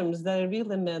terms that it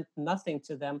really meant nothing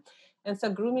to them. And so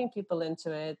grooming people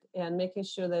into it and making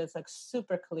sure that it's like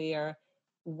super clear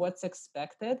what's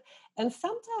expected. And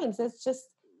sometimes it's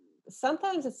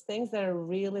things that are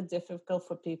really difficult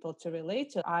for people to relate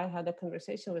to. I had a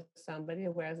conversation with somebody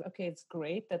where, okay, it's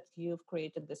great that you've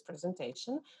created this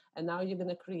presentation, and now you're going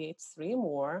to create 3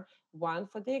 more, one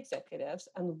for the executives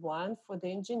and one for the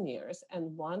engineers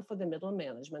and one for the middle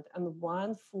management and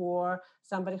one for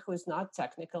somebody who is not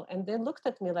technical. And they looked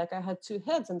at me like I had 2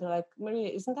 heads, and they're like, Maria,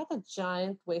 isn't that a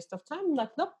giant waste of time? I'm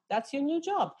like, nope, that's your new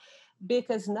job.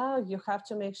 Because now you have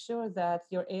to make sure that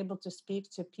you're able to speak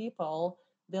to people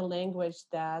the language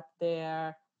that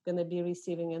they're going to be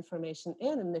receiving information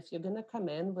in. And if you're going to come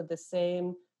in with the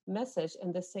same message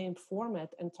and the same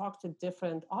format and talk to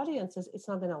different audiences, it's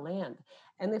not going to land.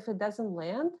 And if it doesn't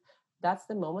land, that's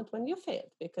the moment when you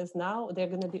failed, because now they're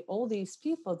going to be all these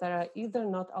people that are either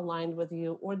not aligned with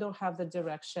you or don't have the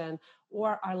direction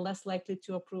or are less likely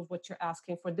to approve what you're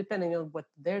asking for, depending on what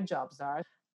their jobs are.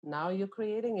 Now you're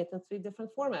creating it in 3 different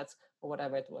formats, or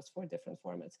whatever it was, 4 different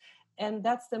formats. And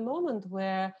that's the moment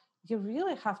where you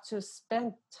really have to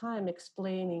spend time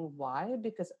explaining why,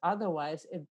 because otherwise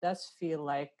it does feel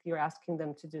like you're asking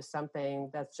them to do something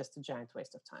that's just a giant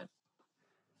waste of time.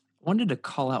 I wanted to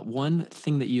call out one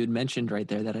thing that you had mentioned right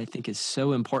there that I think is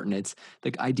so important. It's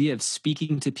the idea of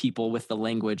speaking to people with the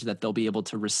language that they'll be able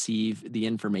to receive the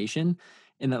information.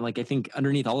 And that, like, I think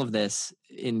underneath all of this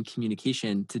in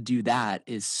communication, to do that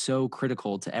is so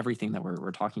critical to everything that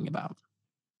we're talking about.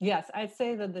 Yes, I'd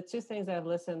say that the 2 things I've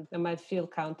listened that might feel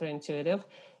counterintuitive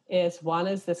is, one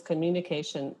is this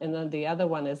communication, and then the other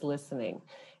one is listening.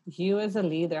 You as a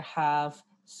leader have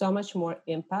so much more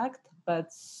impact,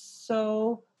 but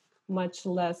so much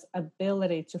less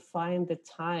ability to find the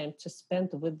time to spend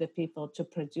with the people to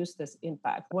produce this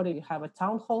impact. What do you have? A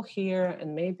town hall here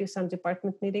and maybe some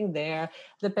department meeting there,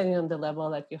 depending on the level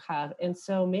that you have. And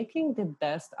so making the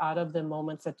best out of the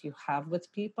moments that you have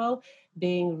with people,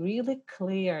 being really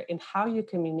clear in how you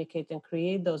communicate and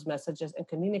create those messages and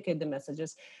communicate the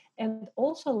messages, and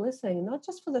also listening, not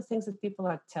just for the things that people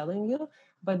are telling you,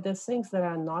 but the things that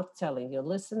are not telling you,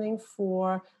 listening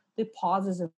for the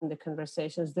pauses in the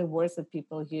conversations, the words that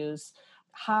people use,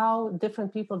 how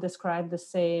different people describe the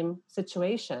same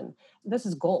situation. This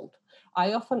is gold.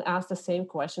 I often ask the same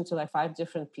question to like 5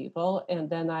 different people, and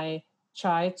then I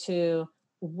try to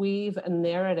weave a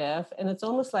narrative, and it's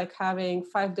almost like having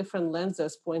 5 different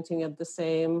lenses pointing at the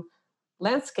same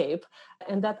landscape.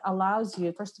 And that allows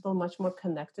you, first of all, much more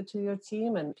connected to your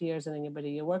team and peers and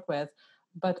anybody you work with,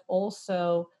 but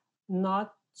also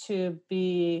not to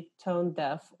be tone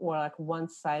deaf or like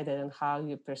one-sided in how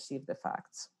you perceive the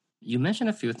facts. You mentioned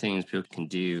a few things people can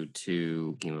do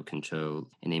to give up control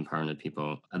and empower the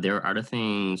people. Are there other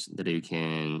things that you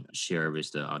can share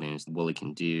with the audience what they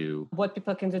can do? What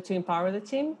people can do to empower the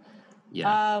team?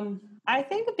 Yeah. I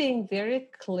think being very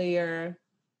clear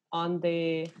on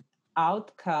the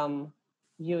outcome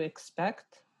you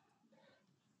expect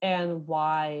and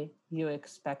why you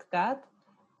expect that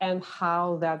and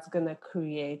how that's going to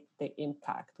create the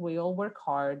impact. We all work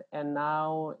hard, and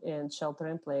now in shelter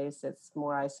in place, it's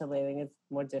more isolating, it's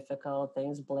more difficult,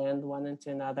 things blend one into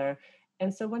another.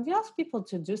 And so when you ask people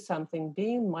to do something,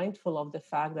 being mindful of the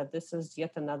fact that this is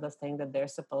yet another thing that they're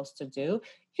supposed to do,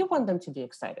 you want them to be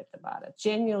excited about it,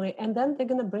 genuinely, and then they're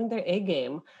going to bring their A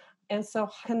game. And so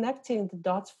connecting the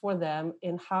dots for them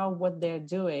in how what they're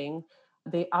doing,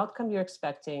 the outcome you're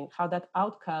expecting, how that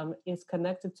outcome is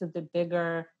connected to the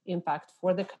bigger impact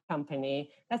for the company,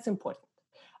 that's important.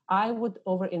 I would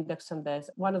over-index on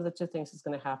this. One of the two things is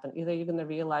going to happen. Either you're going to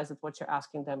realize that what you're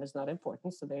asking them is not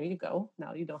important, so there you go.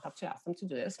 Now you don't have to ask them to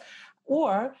do this.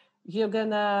 Or you're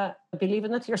going to believe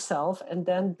in it yourself and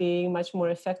then being much more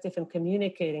effective in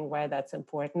communicating why that's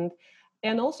important.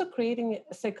 And also creating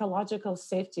psychological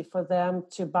safety for them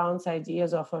to bounce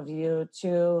ideas off of you,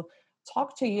 to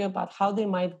talk to you about how they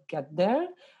might get there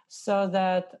so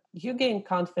that you gain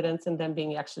confidence in them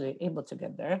being actually able to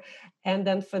get there. And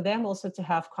then for them also to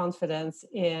have confidence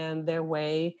in their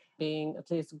way being at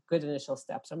least good initial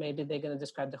steps, or maybe they're going to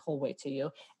describe the whole way to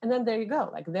you. And then there you go.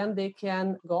 Like then they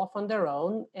can go off on their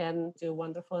own and do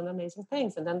wonderful and amazing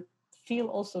things. And then feel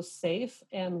also safe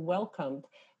and welcomed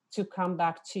to come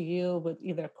back to you with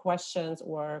either questions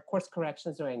or course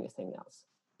corrections or anything else.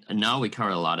 And now we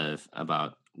covered a lot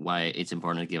about why it's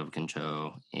important to give up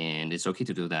control, and it's okay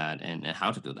to do that, and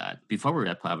how to do that. Before we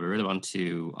wrap up, I really want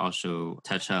to also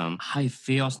touch on how it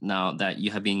feels now that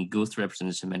you have been ghost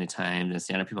represented so many times and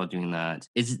see other people doing that.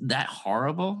 Is that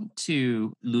horrible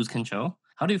to lose control?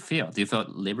 How do you feel? Do you feel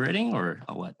liberating or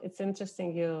what? It's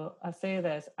interesting you say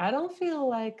this. I don't feel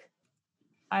like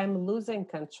I'm losing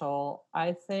control.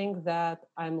 I think that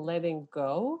I'm letting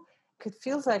go. It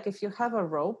feels like if you have a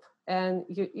rope and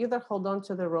you either hold on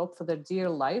to the rope for the dear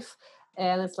life,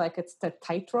 and it's like it's the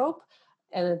tightrope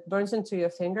and it burns into your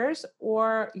fingers,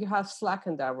 or you have slack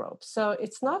in that rope. So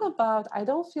it's not about, I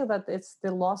don't feel that it's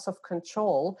the loss of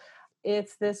control.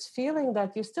 It's this feeling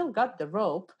that you still got the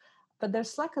rope, but there's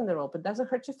slack in the rope. It doesn't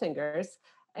hurt your fingers.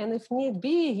 And if need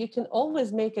be, you can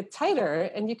always make it tighter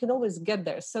and you can always get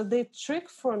there. So the trick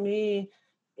for me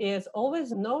is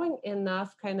always knowing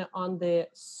enough kind of on the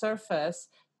surface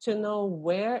to know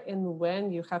where and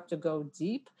when you have to go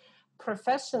deep.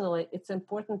 Professionally, it's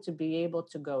important to be able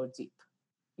to go deep.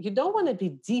 You don't want to be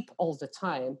deep all the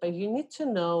time, but you need to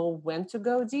know when to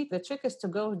go deep. The trick is to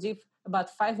go deep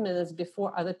about 5 minutes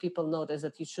before other people notice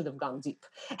that you should have gone deep.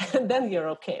 And then you're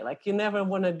okay. Like you never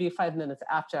want to be 5 minutes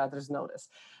after others notice.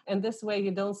 And this way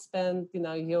you don't spend,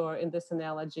 in this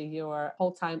analogy, your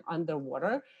whole time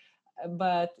underwater,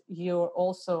 but you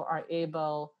also are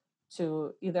able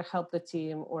to either help the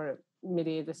team or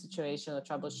mediate the situation or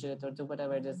troubleshoot or do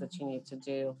whatever it is that you need to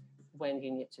do when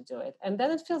you need to do it. And then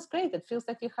it feels great. It feels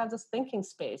like you have this thinking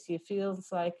space. It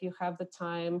feels like you have the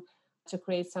time to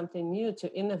create something new,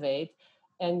 to innovate,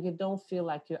 and you don't feel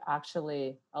like you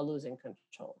actually are losing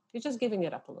control. You're just giving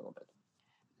it up a little bit.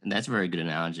 And that's a very good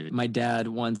analogy. My dad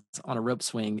once on a rope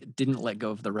swing didn't let go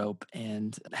of the rope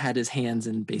and had his hands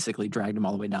and basically dragged him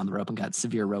all the way down the rope and got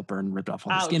severe rope burn, ripped off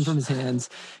all the skin from his hands.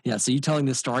 Yeah. So you telling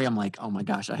this story, I'm like, oh my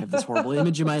gosh, I have this horrible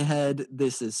image in my head.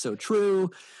 This is so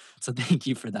true. So thank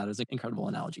you for that. It was an incredible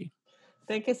analogy.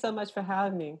 Thank you so much for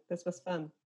having me. This was fun.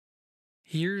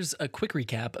 Here's a quick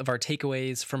recap of our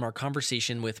takeaways from our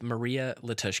conversation with Maria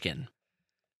Latushkin.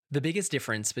 The biggest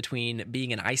difference between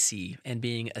being an IC and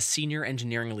being a senior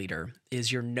engineering leader is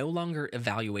you're no longer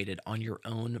evaluated on your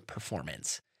own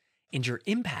performance, and your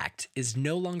impact is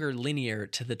no longer linear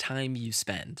to the time you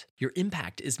spend. Your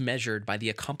impact is measured by the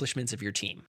accomplishments of your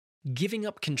team. Giving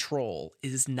up control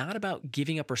is not about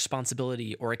giving up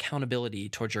responsibility or accountability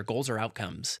towards your goals or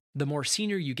outcomes. The more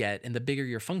senior you get and the bigger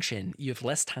your function, you have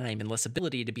less time and less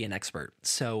ability to be an expert.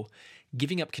 So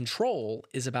giving up control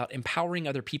is about empowering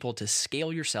other people to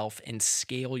scale yourself and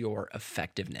scale your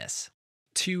effectiveness.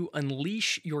 To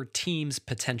unleash your team's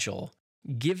potential,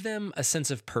 give them a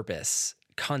sense of purpose,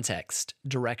 context,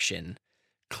 direction,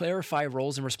 clarify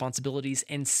roles and responsibilities,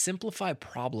 and simplify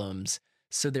problems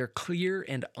so they're clear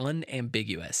and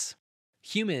unambiguous.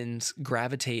 Humans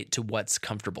gravitate to what's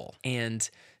comfortable, and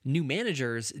new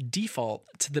managers default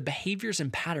to the behaviors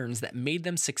and patterns that made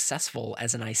them successful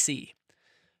as an IC.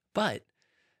 But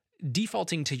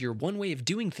Defaulting to your one way of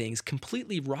doing things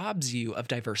completely robs you of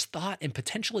diverse thought and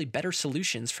potentially better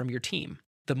solutions from your team.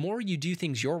 The more you do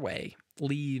things your way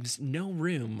leaves no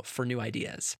room for new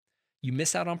ideas. You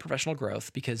miss out on professional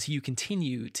growth because you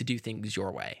continue to do things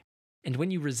your way. And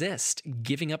when you resist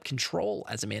giving up control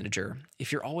as a manager,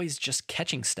 if you're always just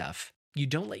catching stuff, you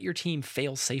don't let your team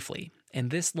fail safely, and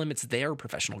this limits their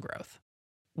professional growth.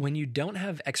 When you don't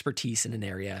have expertise in an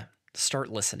area,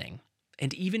 start listening.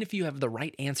 And even if you have the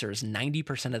right answers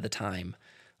 90% of the time,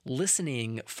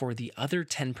 listening for the other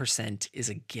 10% is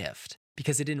a gift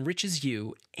because it enriches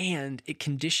you and it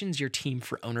conditions your team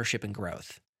for ownership and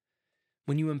growth.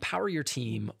 When you empower your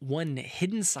team, one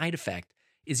hidden side effect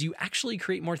is you actually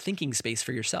create more thinking space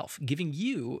for yourself, giving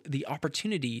you the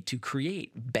opportunity to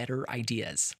create better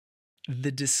ideas.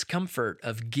 The discomfort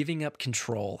of giving up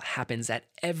control happens at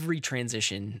every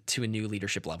transition to a new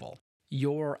leadership level.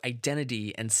 Your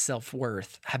identity and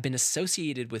self-worth have been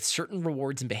associated with certain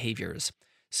rewards and behaviors.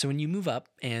 So when you move up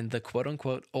and the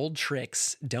quote-unquote old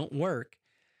tricks don't work,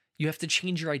 you have to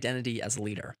change your identity as a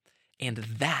leader. And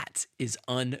that is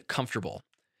uncomfortable.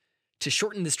 To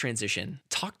shorten this transition,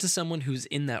 talk to someone who's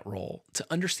in that role to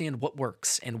understand what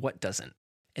works and what doesn't.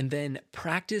 And then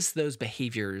practice those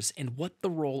behaviors and what the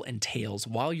role entails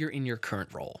while you're in your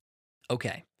current role.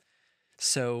 Okay,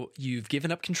 so you've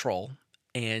given up control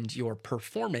and your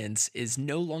performance is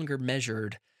no longer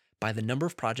measured by the number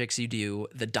of projects you do,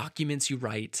 the documents you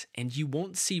write, and you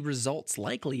won't see results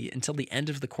likely until the end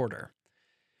of the quarter.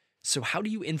 So how do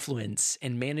you influence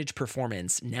and manage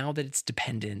performance now that it's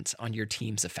dependent on your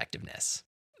team's effectiveness?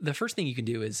 The first thing you can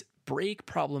do is break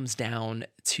problems down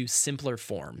to simpler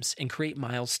forms and create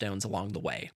milestones along the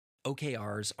way.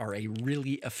 OKRs are a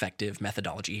really effective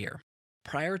methodology here.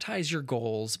 Prioritize your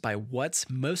goals by what's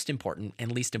most important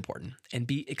and least important, and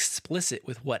be explicit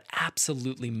with what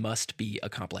absolutely must be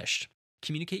accomplished.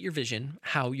 Communicate your vision,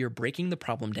 how you're breaking the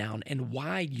problem down, and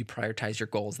why you prioritize your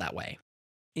goals that way.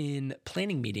 In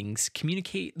planning meetings,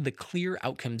 communicate the clear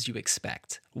outcomes you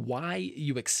expect, why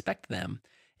you expect them,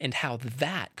 and how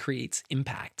that creates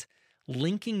impact.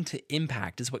 Linking to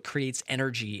impact is what creates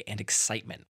energy and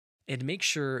excitement. And make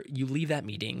sure you leave that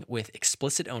meeting with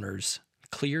explicit owners,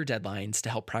 clear deadlines to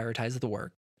help prioritize the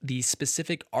work, the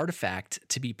specific artifact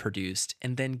to be produced,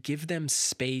 and then give them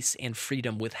space and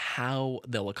freedom with how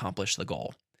they'll accomplish the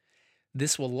goal.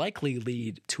 This will likely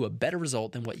lead to a better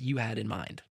result than what you had in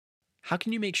mind. How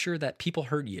can you make sure that people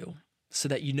heard you so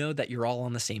that you know that you're all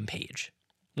on the same page?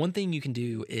 One thing you can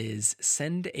do is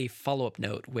send a follow-up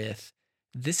note with,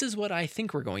 "This is what I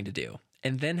think we're going to do,"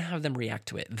 and then have them react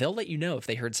to it. They'll let you know if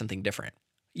they heard something different.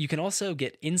 You can also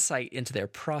get insight into their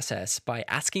process by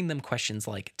asking them questions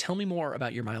like, "Tell me more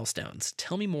about your milestones.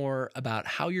 Tell me more about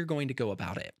how you're going to go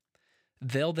about it."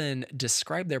 They'll then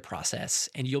describe their process,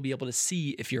 and you'll be able to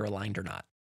see if you're aligned or not.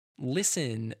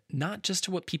 Listen not just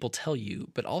to what people tell you,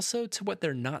 but also to what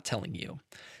they're not telling you.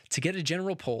 To get a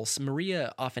general pulse,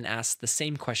 Maria often asks the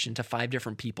same question to 5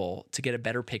 different people to get a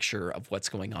better picture of what's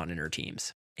going on in her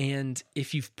teams. And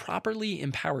if you've properly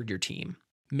empowered your team,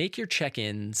 make your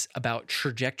check-ins about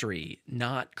trajectory,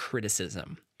 not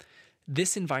criticism.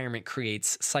 This environment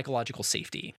creates psychological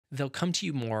safety. They'll come to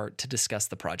you more to discuss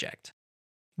the project.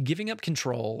 Giving up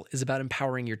control is about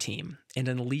empowering your team and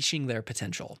unleashing their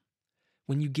potential.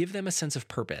 When you give them a sense of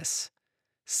purpose,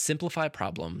 simplify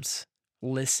problems,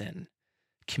 listen,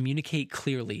 communicate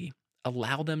clearly,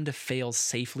 allow them to fail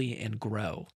safely and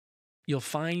grow, you'll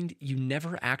find you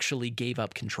never actually gave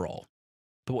up control.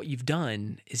 But what you've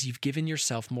done is you've given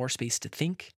yourself more space to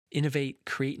think, innovate,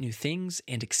 create new things,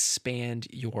 and expand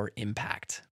your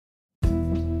impact.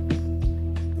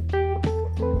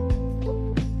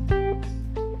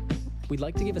 We'd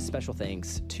like to give a special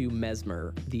thanks to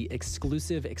Mesmer, the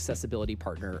exclusive accessibility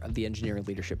partner of the Engineering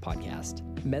Leadership Podcast.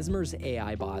 Mesmer's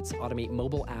AI bots automate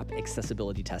mobile app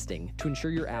accessibility testing to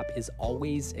ensure your app is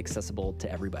always accessible to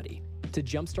everybody. To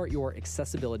jumpstart your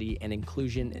accessibility and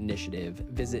inclusion initiative,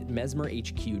 visit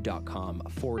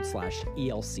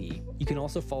mesmerhq.com/ELC. You can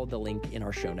also follow the link in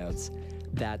our show notes.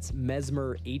 That's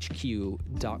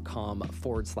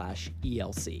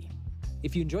mesmerhq.com/ELC.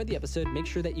 If you enjoyed the episode, make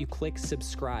sure that you click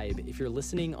subscribe if you're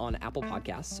listening on Apple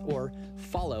Podcasts, or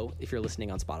follow if you're listening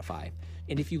on Spotify.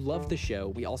 And if you love the show,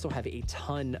 we also have a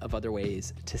ton of other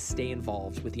ways to stay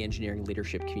involved with the engineering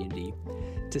leadership community.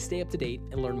 To stay up to date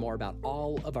and learn more about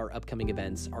all of our upcoming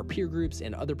events, our peer groups,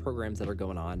 and other programs that are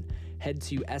going on, head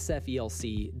to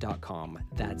sfelc.com.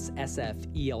 That's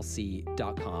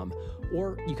sfelc.com.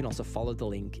 Or you can also follow the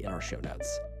link in our show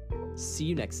notes. See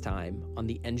you next time on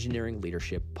the Engineering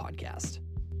Leadership Podcast.